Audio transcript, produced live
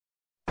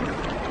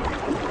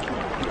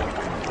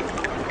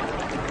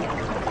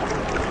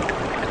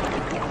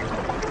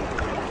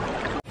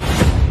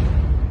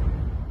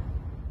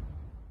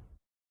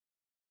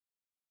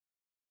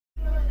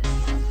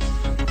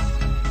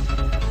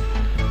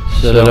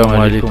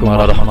السلام عليكم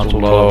ورحمة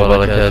الله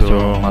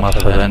وبركاته.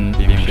 مرحبا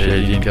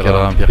بمشاهدين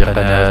الكرام في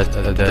قناة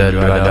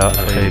الدال على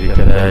الخير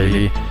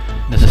كفاعله.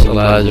 نسأل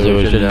الله عز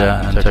وجل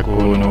أن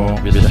تكونوا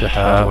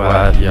بصحة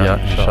وعافية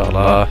إن شاء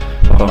الله.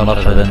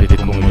 فمرحبا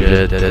بكم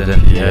مجددا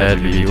في هذا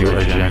الفيديو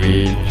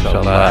الجميل إن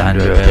شاء الله عن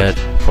لعبة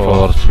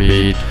فور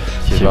سبيد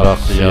سباق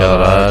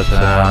سيارات.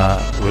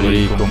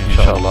 سأريكم إن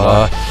شاء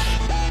الله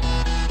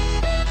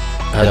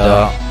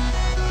هذا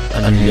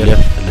الملف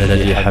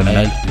الذي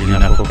حمل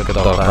لنفك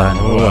الضغط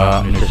عنه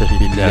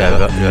ونستفيد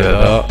اللعبة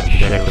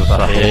بشكل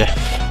صحيح.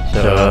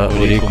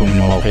 سأريكم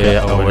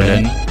الموقع أولا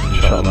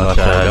إن شاء الله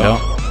تعالى.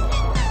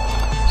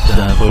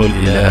 سندخل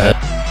إلى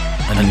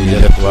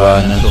الملف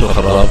وننسخ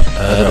الرابط.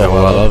 هذا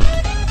هو رابط،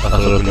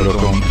 أترك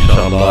لكم إن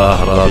شاء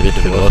الله الرابط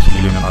في الوصف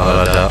لمن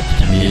أراد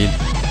تحميل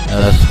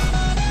نسخ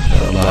إن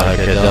شاء الله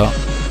هكذا.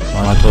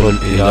 وندخل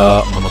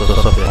إلى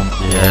متصفحهم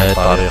بهذه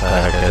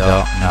الطريقة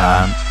هكذا.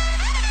 نعم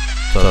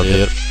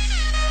صغير،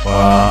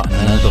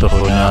 وننسخ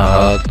هنا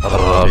هذا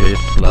الرابط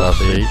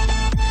بلاصي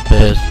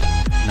بيست.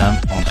 نعم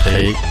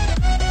أنخي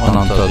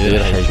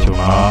وننتظر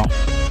حيثما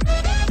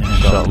إن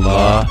شاء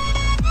الله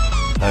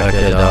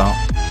هكذا.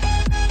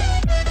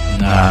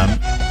 نعم،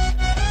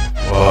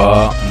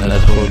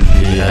 وندخل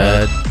في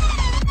هذا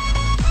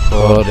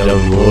فور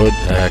داونلود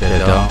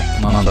هكذا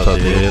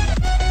وننتظر.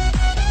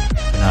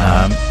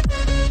 نعم،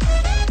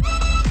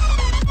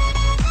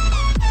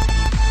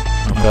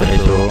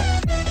 نبحث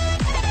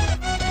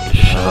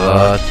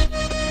الإشتراك.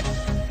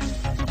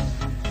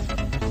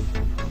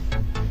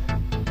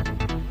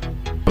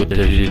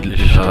 وتجد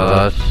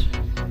الإشتراك.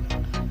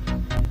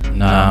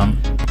 نعم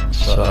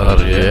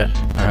سأرجع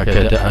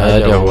هكذا.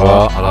 هذا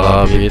هو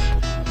رابط.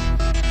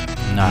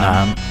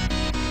 نعم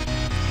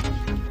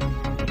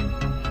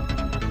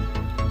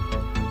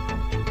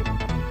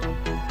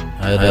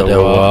هذا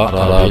هو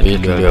رابط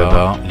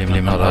اللعبة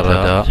لمن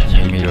أراد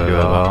تحميل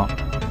اللعبة.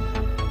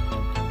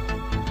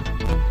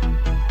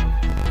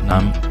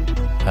 نعم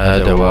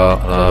هذا هو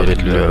رابط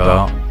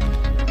اللعبة.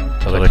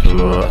 أترك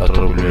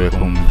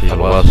لكم في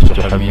الوصف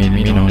تحميل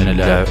من هنا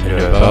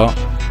اللعبة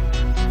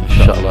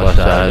إن شاء الله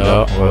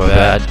تعالى.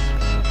 وبعد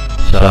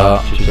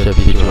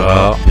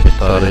ستثبتها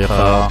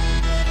بالطريقة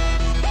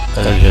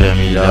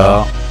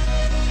الجميلة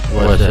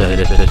وسهل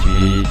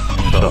التثبيت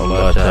إن شاء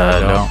الله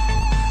تعالى.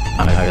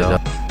 هكذا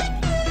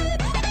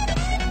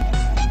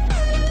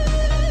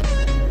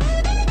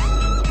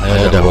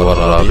هذا هو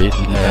الرابط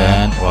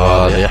الآن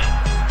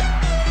واضح.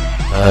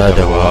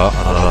 هذا هو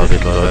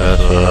الرابط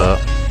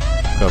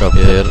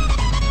كبير.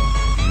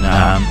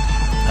 نعم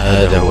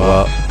هذا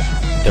هو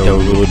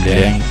داونلود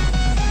لينك.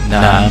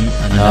 نعم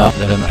أنا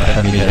لم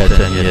أحملها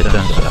ثانية،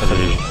 سأخرج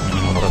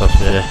من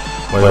المتصفح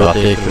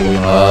ويعطيك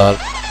الوينار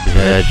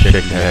بهذا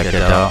الشكل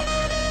هكذا.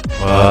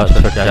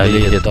 وتفك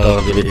عليه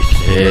الضغط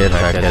بالإكسير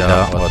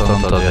هكذا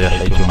وتنتظر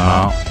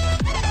حيثما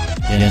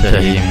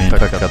ينتهي من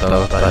فك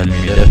الضغط على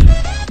الملف.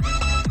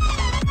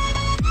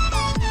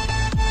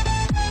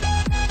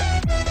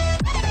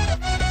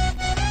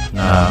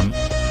 نعم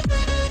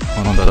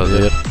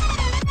وننتظر.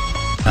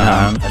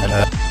 نعم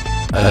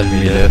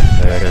الملف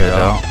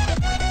هكذا.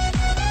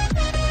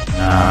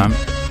 نعم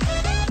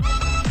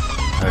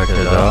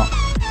هكذا.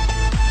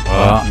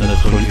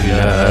 وندخل إلى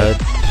هذا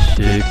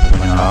الشيب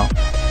هنا،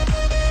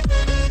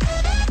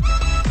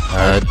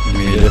 هذا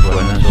الملف،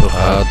 وننسخ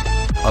هذا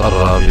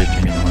الرابط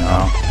من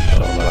هنا إن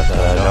شاء الله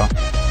تعالى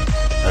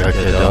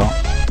هكذا.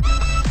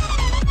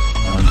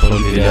 وندخل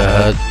إلى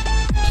هذا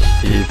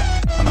الشيب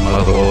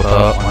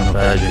المضغوطة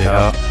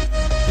ونفعلها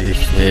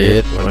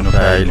بإكسير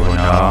ونفعل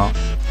هنا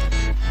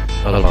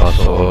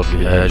الباسورد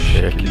بهذا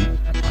الشكل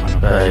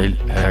ونفعل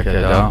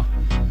هكذا.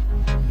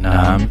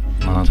 نعم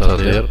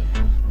ننتظر.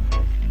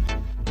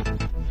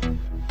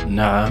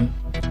 نعم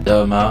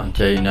عندما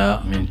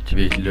انتهينا من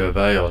تثبيت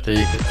اللعبة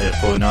يعطيك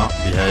الأيقونة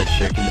بهذا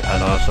الشكل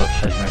على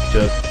سطح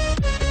المكتب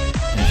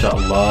إن شاء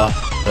الله.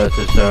 لا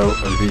تنسوا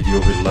الفيديو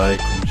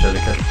باللايك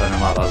ومشاركة القناة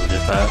مع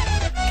الأصدقاء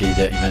كي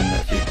دائما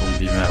نأتيكم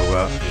بما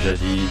هو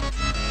جديد.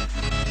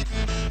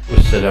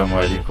 والسلام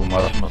عليكم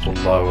ورحمة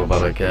الله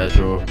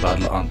وبركاته.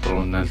 بعد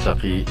الانترو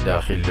نلتقي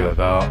داخل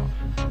اللعبة،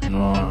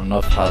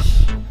 نفحص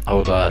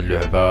أوضاع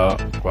اللعبة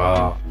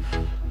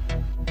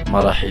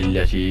ومراحل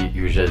التي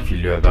يوجد في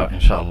اللعبة إن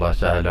شاء الله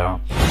تعالى.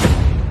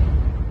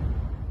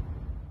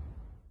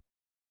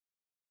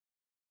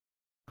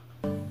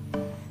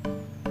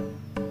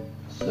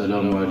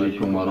 السلام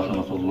عليكم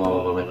ورحمة الله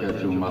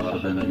وبركاته.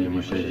 مرحبا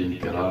بالمشاهدين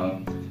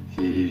الكرام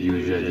في فيديو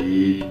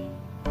جديد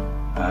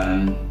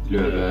عن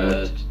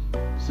لعبة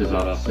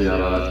سباق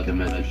السيارات.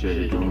 كما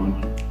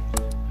تشاهدون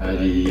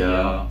هذه هي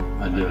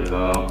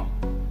اللعبة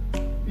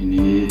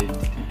Need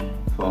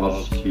for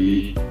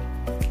Speed،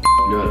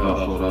 لعبة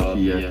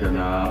خرافية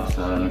كما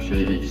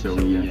سنشاهد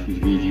سويا في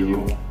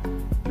الفيديو.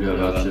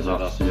 لعبة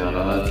سباق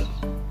السيارات،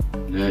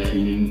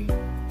 لكن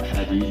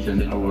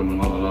حديثا أول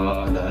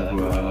مرة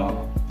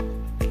ألعبها،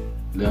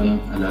 لم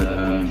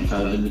ألعبها من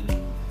قبل.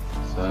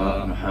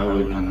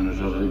 سنحاول أن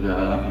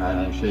نجربها مع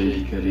المشاهد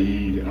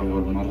الكريم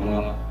لأول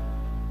مرة.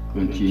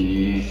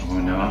 كونتيني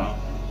هنا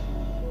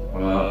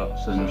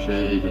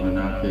وسنشاهد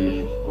هنا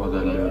كيف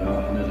وضع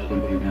اللعبة. ندخل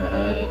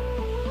بنهاية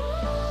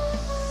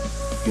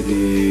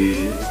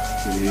كريت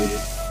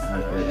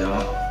هكذا.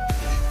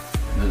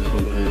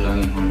 ندخل أيضا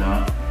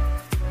هنا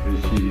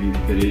ريسيفين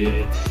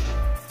كريت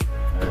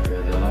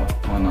هكذا،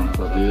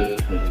 وننتظر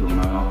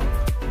حيثما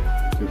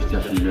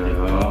تفتح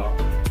اللعبة.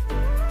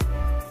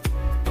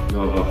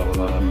 لعبة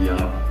خرافية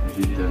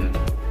جدا.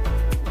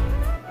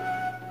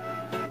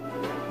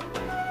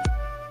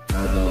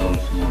 هذا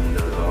رسم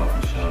اللعبة،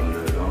 إنشاء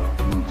اللعبة.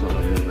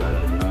 ننتظر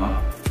بعدما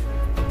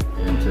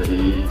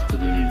ينتهي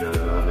تقديم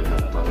اللعبة بهذه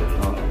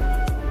الطريقة.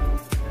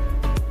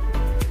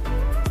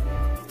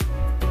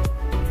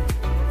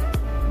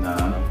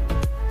 نعم،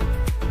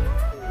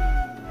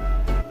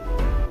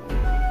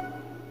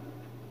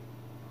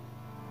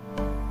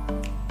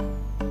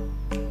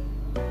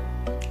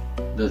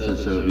 لا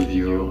تنسوا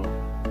الفيديو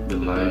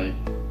باللايك،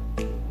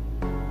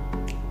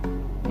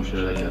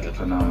 مشاركة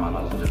القناة مع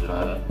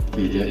الأصدقاء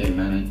كي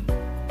دائما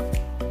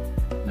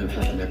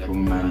نبحث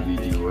لكم عن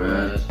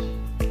الفيديوهات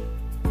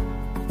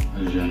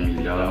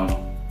الجميلة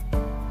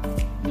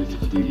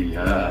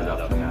لتقديمها على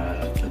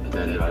قناة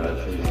الدالة على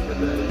الخير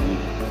كذلك.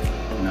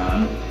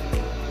 نعم،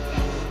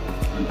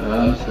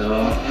 الآن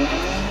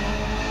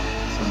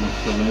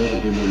سنستمر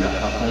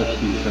بملاحقة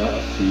تلك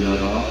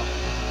السيارة.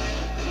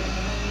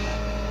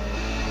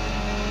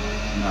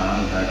 نعم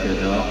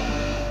هكذا.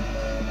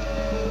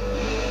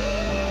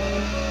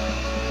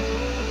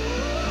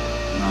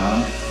 نعم،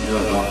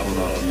 لعبة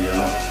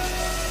خرافية.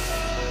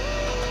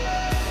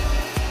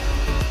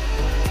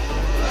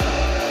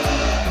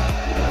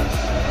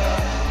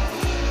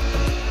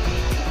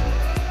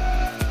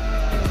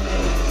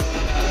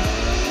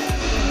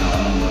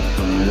 نعم،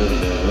 نستمر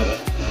لعبة.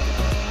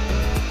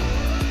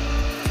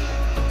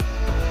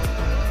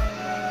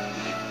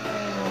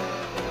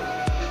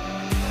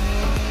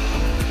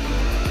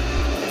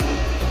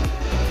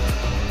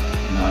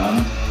 نعم،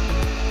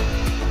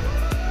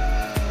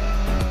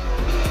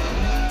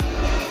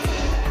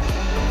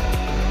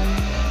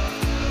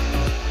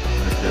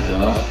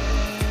 هكذا.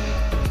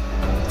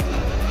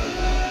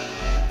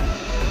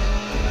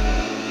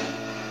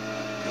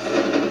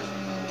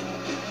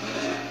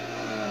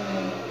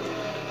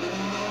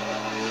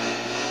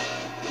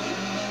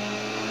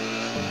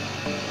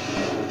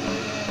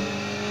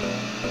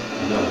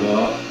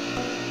 لعبة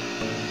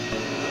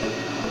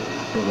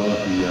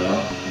خرافية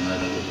كما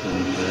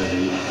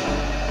تشاهد.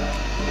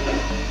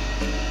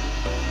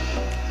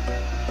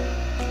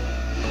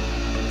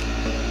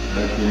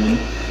 لكن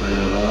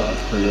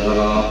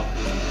السيارة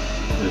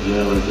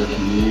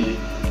تجاوزتني،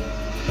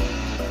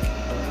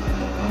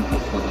 لم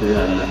أستطيع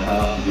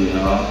اللحاق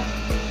بها.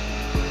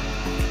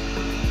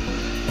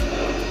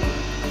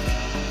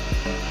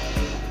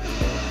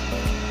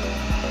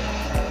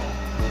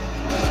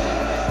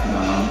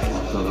 نعم،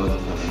 وصلت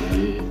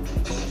لي،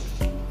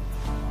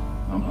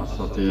 لم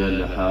أستطيع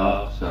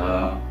اللحاق.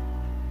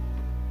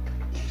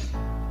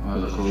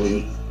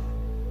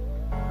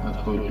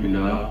 أدخل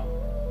إلى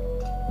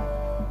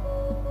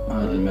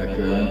هذا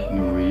المكان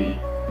نوي.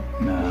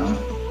 نعم،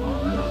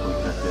 ندخل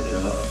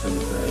هكذا.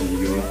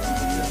 الفديو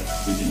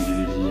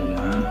بالإنجليزية.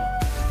 نعم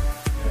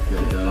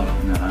هكذا.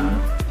 نعم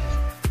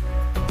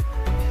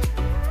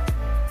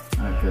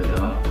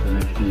هكذا.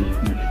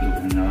 سنكتب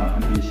هنا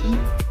الاسم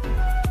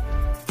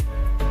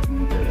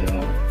منتدى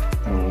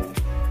أو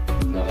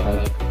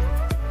اللقب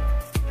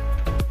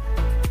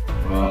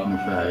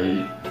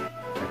ومفعل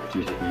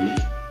التحميل.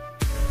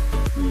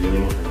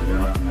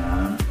 هكذا.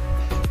 نعم،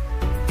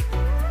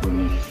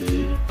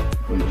 كونتي.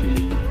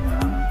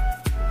 نعم،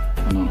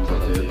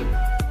 وننتظر.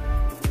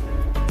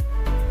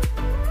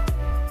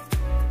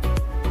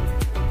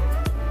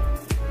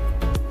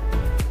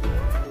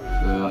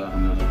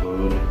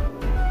 سندخل.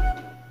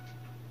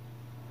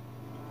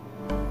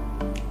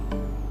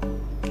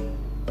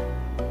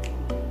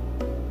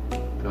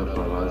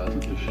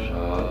 كررت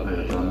الإشعار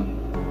أيضا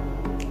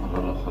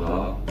مرة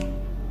أخرى.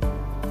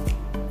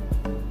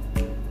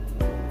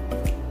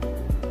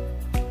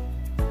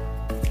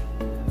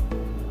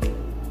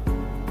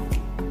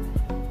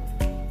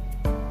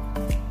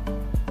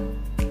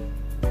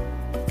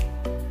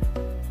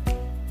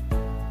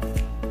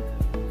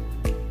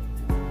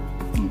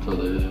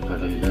 انتظر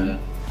قليلا.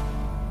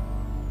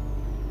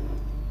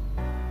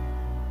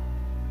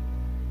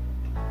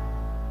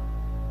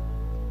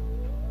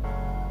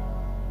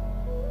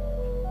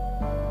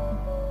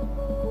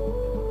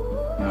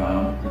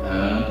 نعم،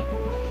 الآن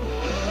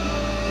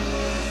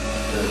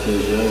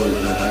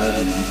تتجاوز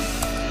هذه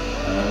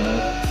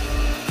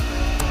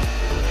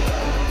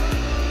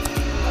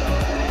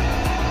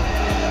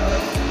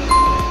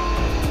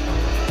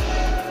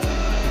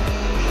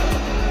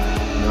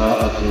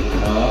لا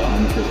أتركها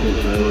أن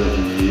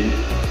تتجاوزني.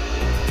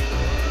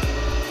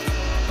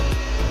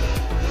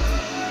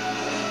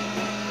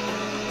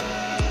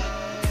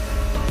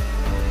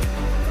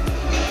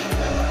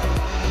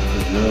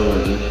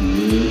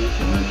 تجاوزتني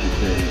كما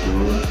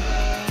تشاهدون.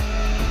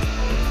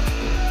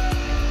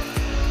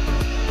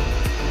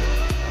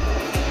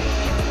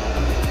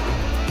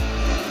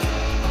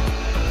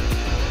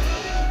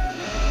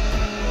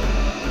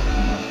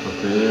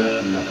 أستطيع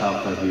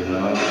اللحاق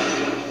بها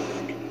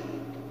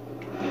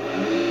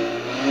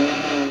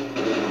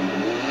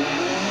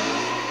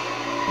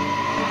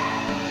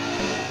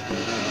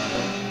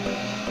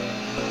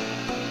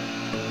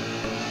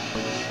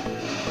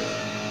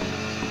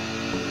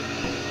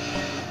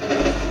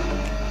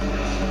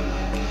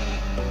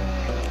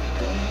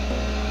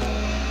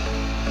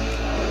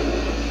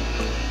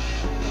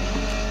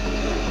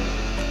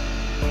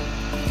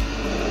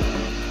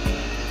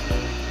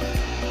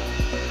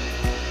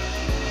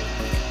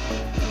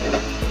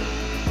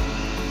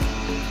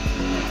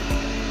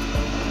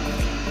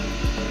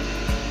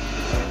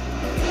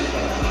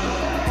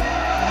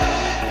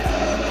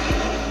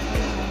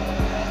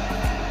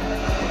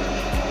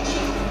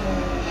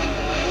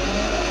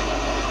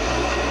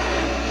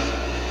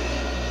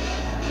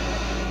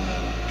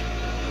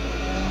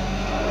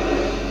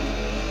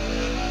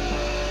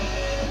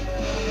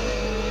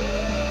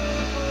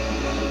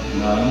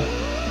نعم.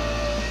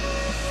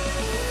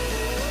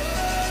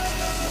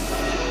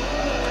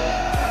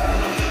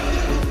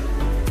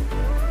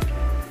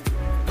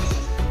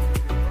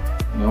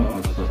 لم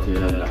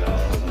أستطيع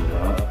اللحاق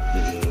بها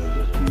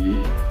بجوازتي.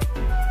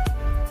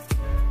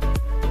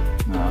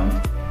 نعم.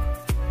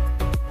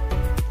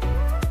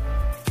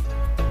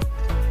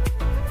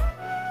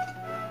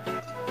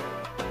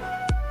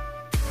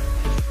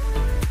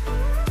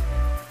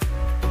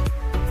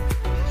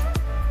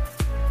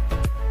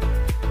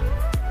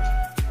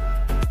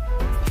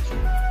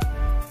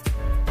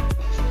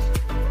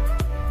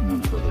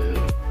 ننتظر.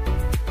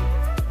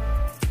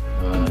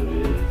 لا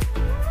نريد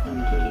أن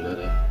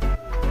تجلد،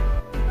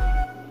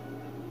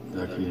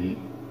 لكن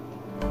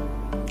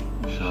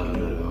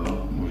نشغلها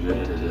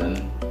مجددا.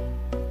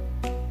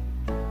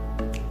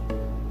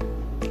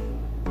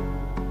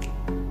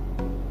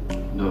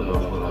 لعبة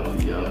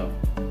خرافية.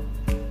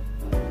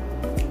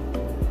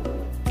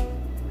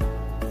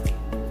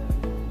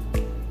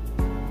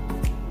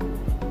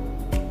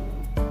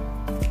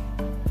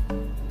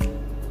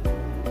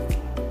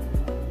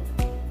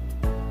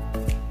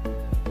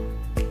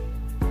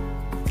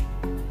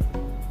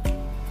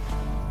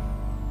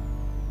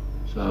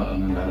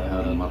 سنلعب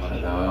هذه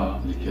المرحلة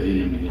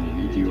لكي ننهي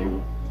الفيديو،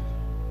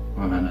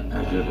 ومن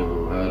أعجبه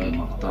هذا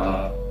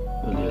المقطع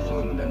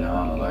فليترك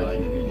لنا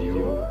لايك الفيديو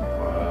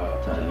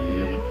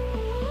وتعليق.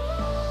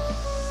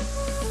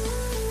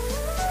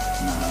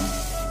 نعم.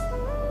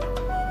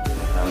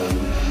 نحاول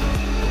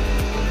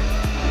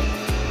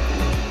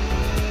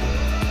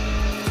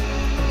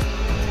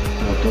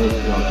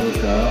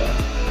يعطوك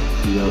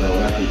سيارة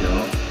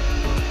واحدة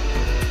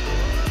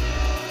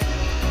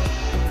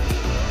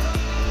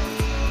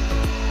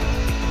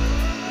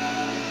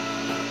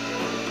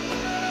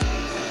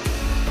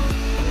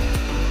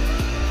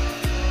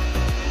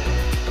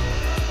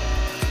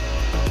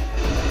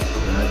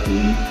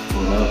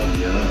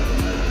خرافية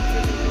كما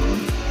تشاهدون.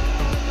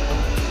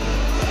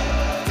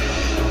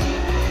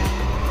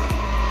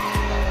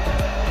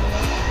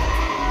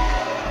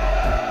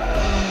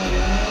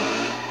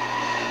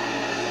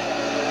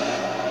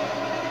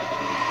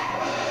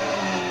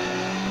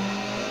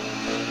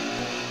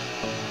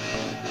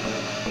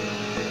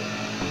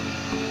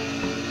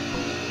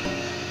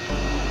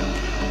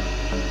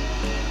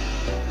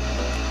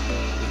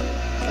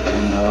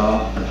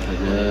 هنا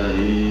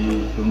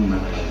الحذاري ثم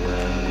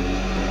الحذاري.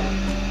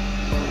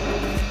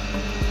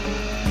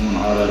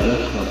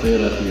 منعرجات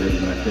خطيرة في هذا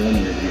المكان،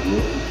 يجب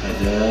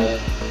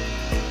الحذار.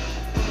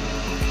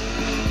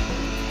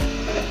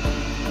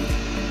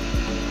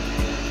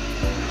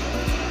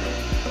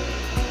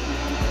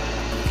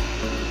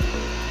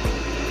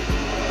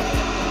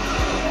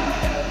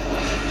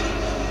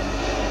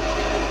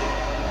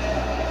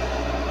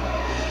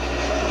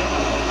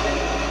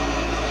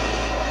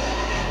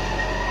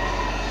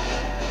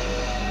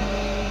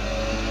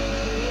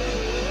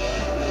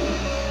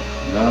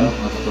 لم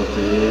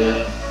أستطيع.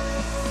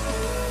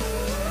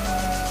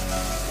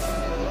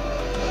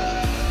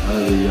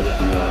 هذه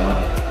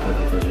اختيارات قد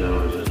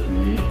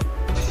تجاوزتني.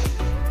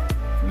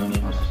 لم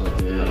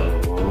أستطيع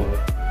الهروب.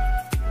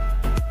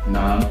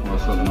 نعم،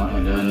 وصلنا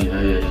إلى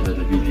نهاية هذا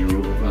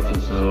الفيديو. لا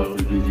تنسوا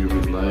الفيديو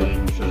باللايك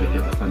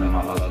ومشاركة القناة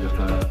مع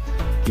الأصدقاء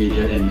كي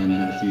دائما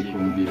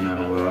نأتيكم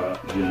بما هو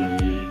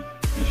جميل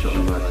إن شاء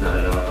الله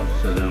تعالى.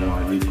 السلام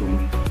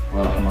عليكم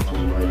ورحمة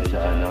الله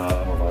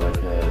تعالى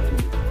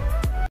وبركاته.